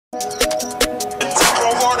G'day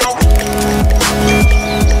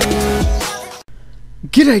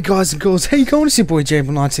guys and girls, how you going? It's your boy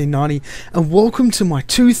Jaybull1990 and welcome to my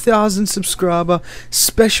 2000 subscriber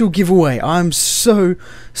special giveaway. I'm so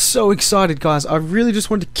excited, guys. I really just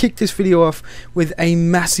wanted to kick this video off with a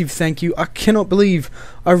massive thank you. I cannot believe,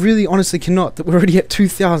 I really honestly cannot, that we're already at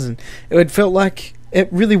 2000. It felt like it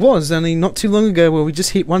really was only not too long ago where we just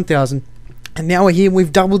hit 1000. And now we're here and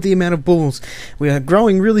we've doubled the amount of bulls. We are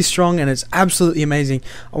growing really strong and it's absolutely amazing.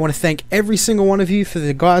 I want to thank every single one of you, for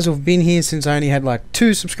the guys who have been here since I only had like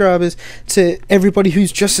 2 subscribers, to everybody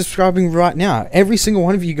who's just subscribing right now. Every single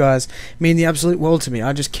one of you guys mean the absolute world to me.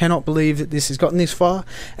 I just cannot believe that this has gotten this far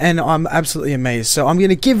and I'm absolutely amazed. So I'm going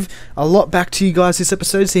to give a lot back to you guys this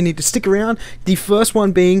episode, so you need to stick around. The first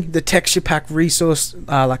one being the TexturePack resource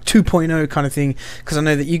like 2.0 kind of thing, because I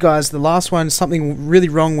know that you guys, the last one, something really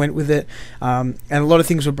wrong went with it. And a lot of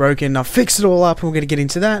things were broken. I fixed it all up and we're going to get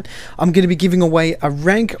into that. I'm going to be giving away a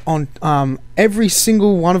rank on every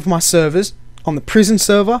single one of my servers on the prison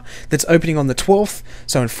server that's opening on the 12th,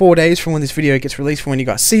 so in 4 days from when this video gets released, from when you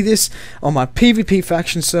guys see this. On my PvP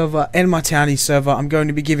faction server and my townie server, I'm going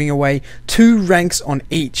to be giving away 2 ranks on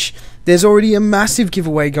each. There's already a massive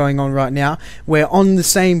giveaway going on right now, where on the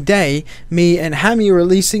same day, me and Hammy are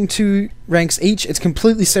releasing 2 ranks each. It's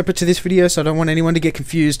completely separate to this video, so I don't want anyone to get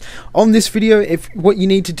confused. On this video, if what you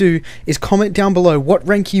need to do is comment down below what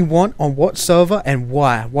rank you want on what server and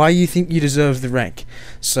why you think you deserve the rank.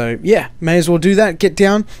 So yeah, may as well do that. Get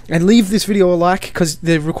down and leave this video a like, because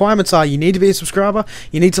the requirements are you need to be a subscriber,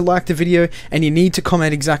 you need to like the video, and you need to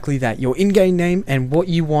comment exactly that, your in-game name and what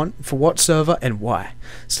you want for what server and why.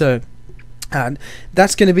 So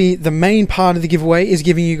that's going to be the main part of the giveaway, is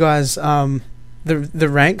giving you guys the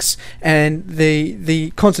ranks, and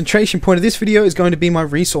the concentration point of this video is going to be my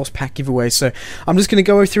resource pack giveaway. So I'm just going to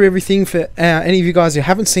go through everything for any of you guys who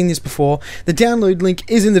haven't seen this before. The download link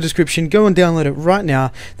is in the description. Go and download it right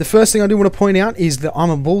now. The first thing I do want to point out is the I'm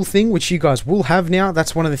a bull thing, which you guys will have now.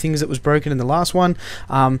 That's one of the things that was broken in the last one.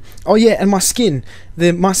 Oh yeah, and my skin.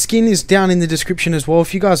 My skin is down in the description as well.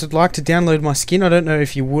 If you guys would like to download my skin, I don't know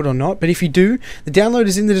if you would or not, but if you do, the download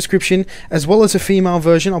is in the description, as well as a female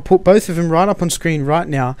version. I'll put both of them right up on screen right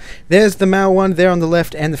now. There's the male one there on the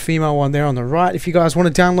left and the female one there on the right. If you guys want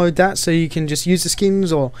to download that so you can just use the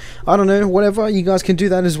skins, or I don't know, whatever, you guys can do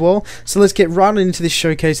that as well. So let's get right into this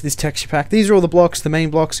showcase of this texture pack. These are all the blocks, the main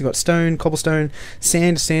blocks. You've got stone, cobblestone,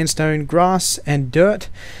 sand, sandstone, grass, and dirt.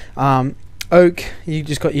 Oak, you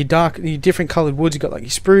just got your different coloured woods. You got like your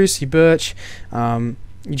spruce, your birch, your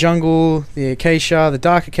jungle, the acacia, the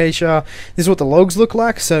dark acacia. This is what the logs look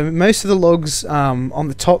like. So most of the logs on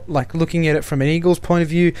the top, like looking at it from an eagle's point of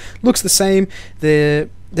view, looks the same. They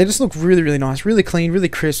just look really nice, really clean, really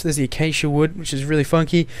crisp. There's the acacia wood, which is really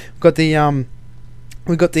funky. We've got the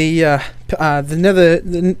nether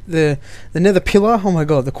pillar. Oh my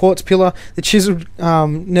god, the quartz pillar, the chiseled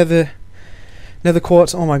nether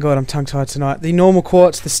quartz. Oh my god, I'm tongue tied tonight. The normal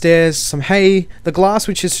quartz, the stairs, some hay, the glass,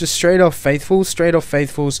 which is just straight off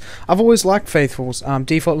faithfuls. I've always liked faithfuls.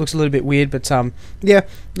 Default looks a little bit weird, but yeah,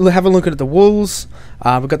 have a look at the walls.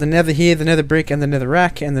 We've got the nether here, the nether brick, and the nether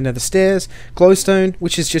rack, and the nether stairs. Glowstone,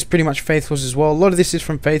 which is just pretty much faithfuls as well. A lot of this is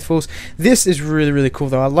from faithfuls. This is really cool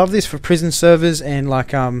though. I love this for prison servers and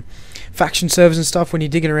like faction servers and stuff. When you're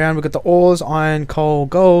digging around, we've got the ores, iron, coal,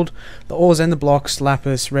 gold, the ores and the blocks,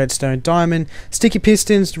 lapis, redstone, diamond, sticky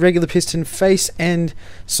pistons, regular piston, face and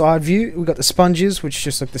side view. We've got the sponges, which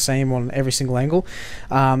just look the same on every single angle.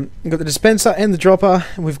 We've got the dispenser and the dropper.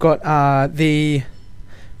 We've got the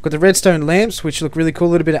redstone lamps, which look really cool.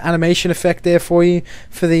 A little bit of animation effect there for you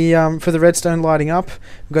for the redstone lighting up.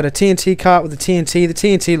 We've got a TNT cart with the TNT. The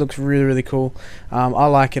TNT looks really cool. I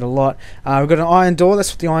like it a lot. We've got an iron door.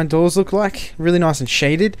 That's what the iron doors look like. Really nice and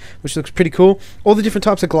shaded, which looks pretty cool. All the different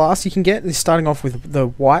types of glass you can get. Starting off with the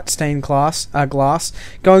white stained glass,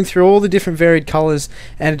 going through all the different varied colors,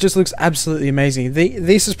 and it just looks absolutely amazing.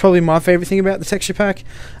 This is probably my favorite thing about the texture pack.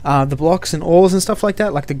 The blocks and ores and stuff like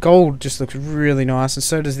that. Like the gold just looks really nice, and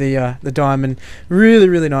so does the diamond.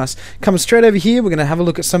 Really nice. Coming straight over here, we're going to have a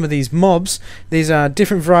look at some of these mobs. These are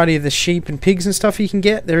different variety of the sheep and pigs and stuff you can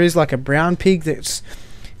get. There is like a brown pig that's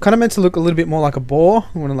kind of meant to look a little bit more like a boar.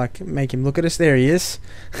 I want to like make him look at us. There he is.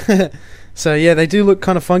 So yeah, they do look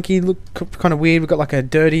kind of funky, look kind of weird. We've got like a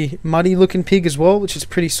dirty, muddy looking pig as well, which is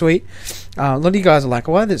pretty sweet. A lot of you guys are like,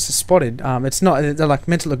 why is this spotted? It's not, they're like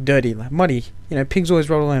meant to look dirty, like muddy. You know, pigs always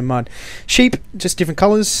roll around in mud. Sheep, just different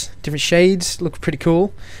colours, different shades, look pretty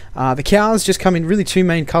cool. The cows just come in really 2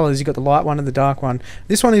 main colours. You've got the light one and the dark one.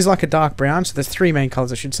 This one is like a dark brown, so there's 3 main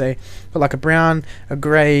colours I should say. Got like a brown, a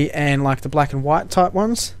grey, and like the black and white type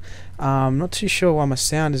ones. Not too sure why my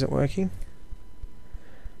sound isn't working.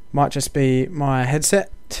 Might just be my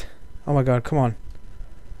headset. Oh my god, come on.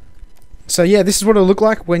 So yeah, this is what it'll look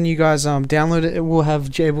like when you guys download it. It will have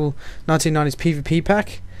Jaybull 1990's PvP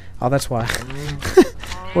pack. Oh, that's why.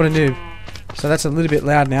 What a noob. So that's a little bit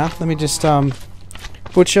loud now. Let me just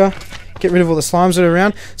butcher, get rid of all the slimes that are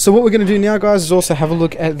around. So what we're going to do now, guys, is also have a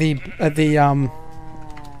look at the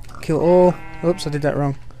kill all. Oops, I did that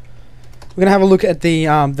wrong. We're going to have a look at the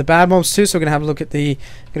bad mobs too. So we're going to have a look at the.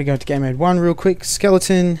 I'm going to go to game mode 1 real quick.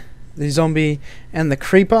 Skeleton, the zombie, and the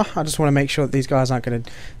creeper. I just want to make sure that these guys aren't going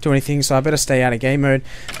to do anything, so I better stay out of game mode.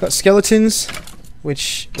 Got skeletons,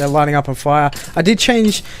 which they're lighting up on fire. I did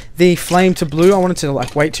change the flame to blue. I wanted to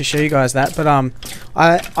like wait to show you guys that, but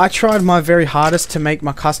I tried my very hardest to make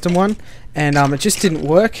my custom one, and it just didn't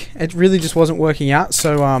work. It really just wasn't working out.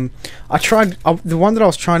 So I tried the one that I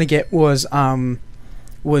was trying to get was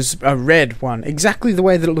a red one, exactly the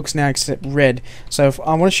way that it looks now, except red. So if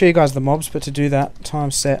I want to show you guys the mobs, but to do that,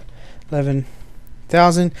 time set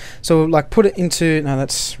 11,000. So like put it into, no,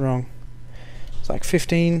 that's wrong. It's like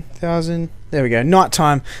 15,000. There we go.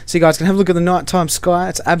 Nighttime. So you guys can have a look at the nighttime sky.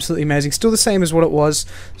 It's absolutely amazing. Still the same as what it was.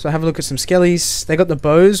 So have a look at some skellies. They got the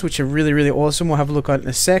bows, which are really, really awesome. We'll have a look at it in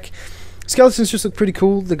a sec. Skeletons just look pretty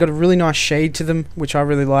cool. They've got a really nice shade to them, which I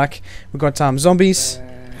really like. We've got zombies.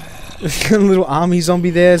 A little army zombie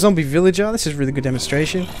there. Zombie villager. This is a really good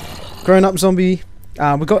demonstration. Grown-up zombie.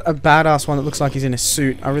 We've got a badass one that looks like he's in a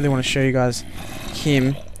suit. I really want to show you guys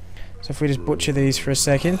him. So if we just butcher these for a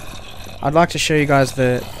second. I'd like to show you guys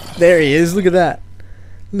the... There he is. Look at that.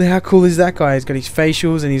 Look how cool is that guy. He's got his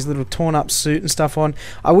facials and his little torn up suit and stuff on.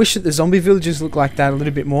 I wish that the zombie villagers look like that a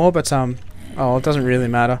little bit more, but oh, it doesn't really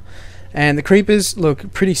matter. And the creepers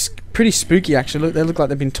look pretty spooky actually. Look, they look like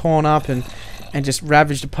they've been torn up and just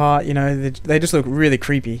ravaged apart. You know, they just look really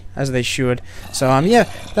creepy, as they should. So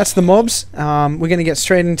yeah, that's the mobs. We're gonna get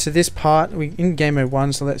straight into this part. We in game mode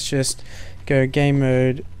 1, so let's just go game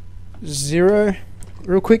mode 0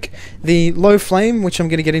 real quick. The low flame, which I'm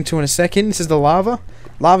gonna get into in a second. This is the lava.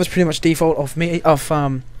 Lava's pretty much default of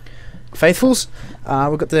Faithfuls.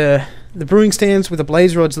 We've got the brewing stands with the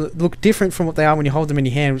blaze rods that look different from what they are when you hold them in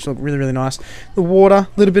your hand, which look really, really nice. The water,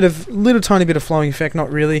 little tiny bit of flowing effect,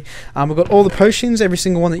 not really. We've got all the potions, every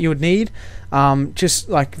single one that you would need, just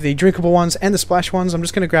like the drinkable ones and the splash ones. I'm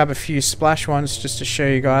just going to grab a few splash ones just to show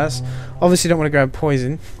you guys. Obviously don't want to grab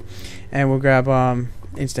poison, and we'll grab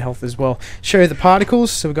insta health as well. Show you the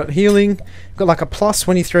particles. So we've got healing, got like a plus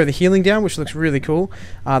when you throw the healing down, which looks really cool.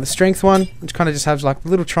 The strength one, which kind of just has like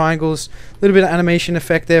little triangles, a little bit of animation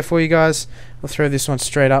effect there for you guys. We'll throw this one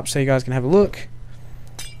straight up so you guys can have a look.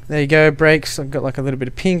 There you go. Brakes, I've got like a little bit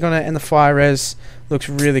of pink on it, and the fire res looks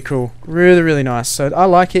really cool, really, really nice. So I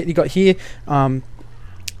like it. You got here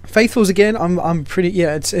Faithfuls again. I'm pretty,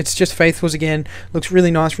 yeah, it's just Faithfuls again. Looks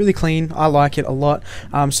really nice, really clean. I like it a lot.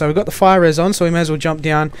 So we've got the fire res on, so we may as well jump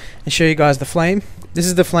down and show you guys the flame. This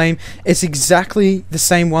is the flame. It's exactly the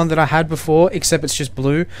same one that I had before, except it's just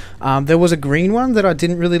blue. There was a green one that I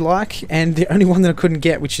didn't really like, and the only one that I couldn't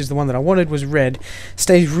get, which is the one that I wanted, was red.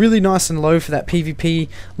 Stays really nice and low for that PvP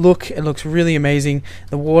look. It looks really amazing.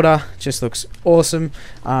 The water just looks awesome.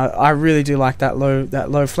 I really do like that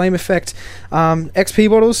low flame effect. XP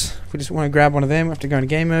bottles. If we just want to grab one of them, we have to go into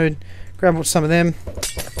game mode. Grab some of them.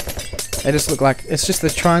 They just look like, it's just the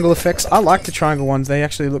triangle effects. I like the triangle ones. They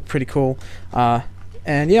actually look pretty cool.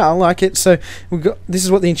 And yeah, I like it. So we've got, this is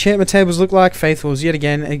what the enchantment tables look like. Faithfuls yet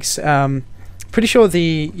again. Pretty sure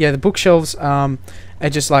the bookshelves are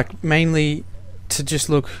just like mainly to just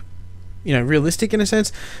look, you know, realistic in a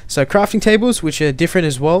sense. So crafting tables, which are different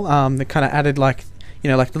as well. They kind of added like, you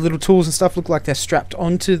know, like the little tools and stuff look like they're strapped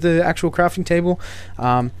onto the actual crafting table.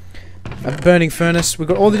 A burning furnace. We've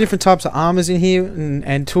got all the different types of armors in here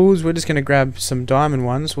and tools. We're just going to grab some diamond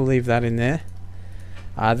ones. We'll leave that in there.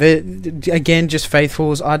 Again, just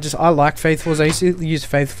Faithfuls. I like Faithfuls. I used to use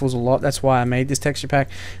Faithfuls a lot. That's why I made this texture pack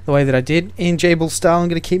the way that I did. In Jaybull style, I'm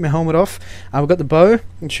going to keep my helmet off. We've got the bow,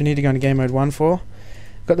 which we need to go into game mode 1 for.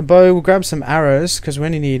 Got the bow. We'll grab some arrows because we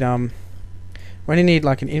only need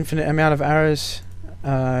like an infinite amount of arrows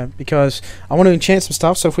because I want to enchant some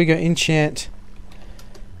stuff. So if we go enchant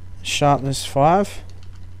sharpness 5,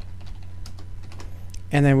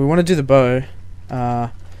 and then we want to do the bow.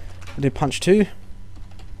 We'll do punch 2.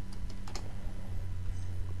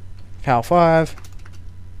 Power 5.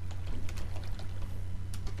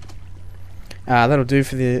 That'll do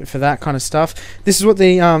for that kind of stuff. This is what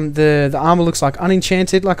the armor looks like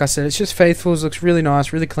unenchanted. Like I said, it's just Faithfuls. Looks really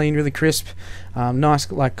nice, really clean, really crisp.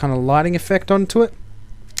 Nice like kind of lighting effect onto it.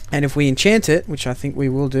 And if we enchant it, which I think we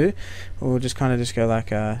will do, we'll just kind of just go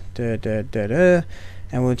like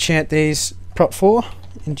And we'll enchant these. Prop 4,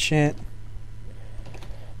 enchant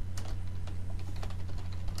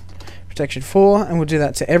protection 4, and we'll do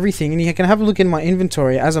that to everything. And you can have a look in my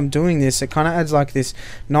inventory as I'm doing this. It kind of adds like this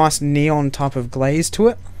nice neon type of glaze to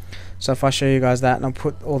it. So if I show you guys that, and I'll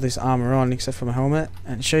put all this armor on except for my helmet,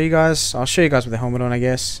 and show you guys, I'll show you guys with the helmet on, I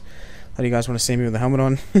guess. How do you guys want to see me with the helmet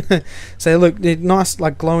on? So look, nice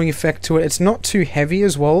like glowing effect to it. It's not too heavy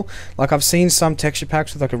as well. Like I've seen some texture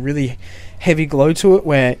packs with like a really heavy glow to it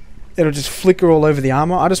where it'll just flicker all over the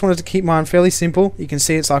armor. I just wanted to keep mine fairly simple. You can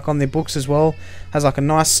see it's like on their books as well. Has like a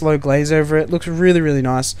nice slow glaze over it. Looks really, really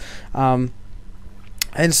nice. And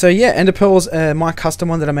so yeah, Ender Pearl's my custom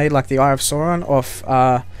one that I made, like the Eye of Sauron off.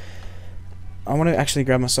 I want to actually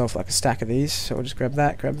grab myself like a stack of these, so I'll just grab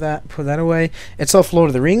that, put that away. It's off Lord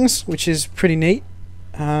of the Rings, which is pretty neat.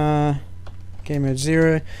 Game mode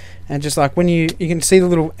 0, and just like when you can see the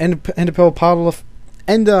little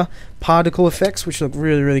Ender particle effects, which look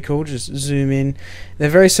really, really cool. Just zoom in. They're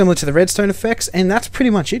very similar to the redstone effects, and that's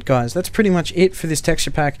pretty much it, guys. That's pretty much it for this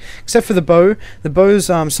texture pack, except for the bow. The bow's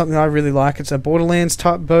something I really like. It's a Borderlands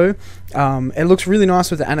type bow. It looks really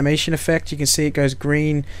nice with the animation effect. You can see it goes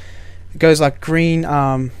green. It goes like green,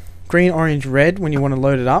 green, orange, red when you want to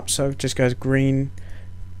load it up. So it just goes green.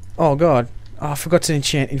 Oh god, oh, I forgot to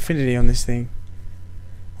enchant infinity on this thing.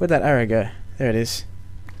 Where'd that arrow go? There it is.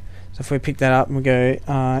 So if we pick that up and we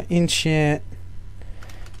go enchant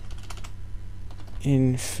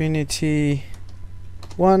infinity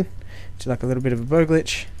 1, just like a little bit of a bow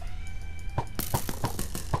glitch.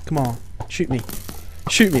 Come on, shoot me.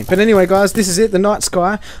 Shoot me. But anyway, guys, this is it, the night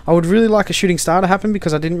sky. I would really like a shooting star to happen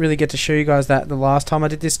because I didn't really get to show you guys that the last time I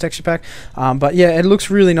did this texture pack. But yeah, it looks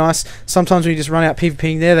really nice. Sometimes when you just run out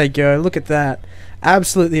PvPing, there they go. Look at that.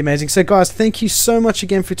 Absolutely amazing. So guys, thank you so much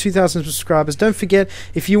again for 2,000 subscribers. Don't forget,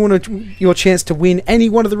 if you want your chance to win any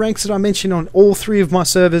one of the ranks that I mentioned on all 3 of my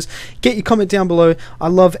servers, get your comment down below. I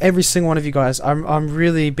love every single one of you guys. I'm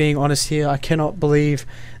really being honest here. I cannot believe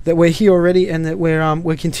that we're here already and that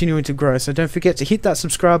we're continuing to grow. So don't forget to hit that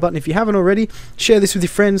subscribe button if you haven't already. Share this with your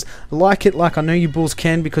friends. Like it like I know you bulls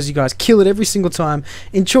can, because you guys kill it every single time.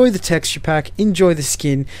 Enjoy the texture pack. Enjoy the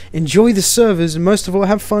skin. Enjoy the servers. And most of all,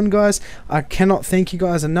 have fun, guys. I cannot thank you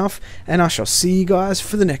guys enough. And I shall see you guys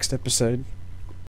for the next episode.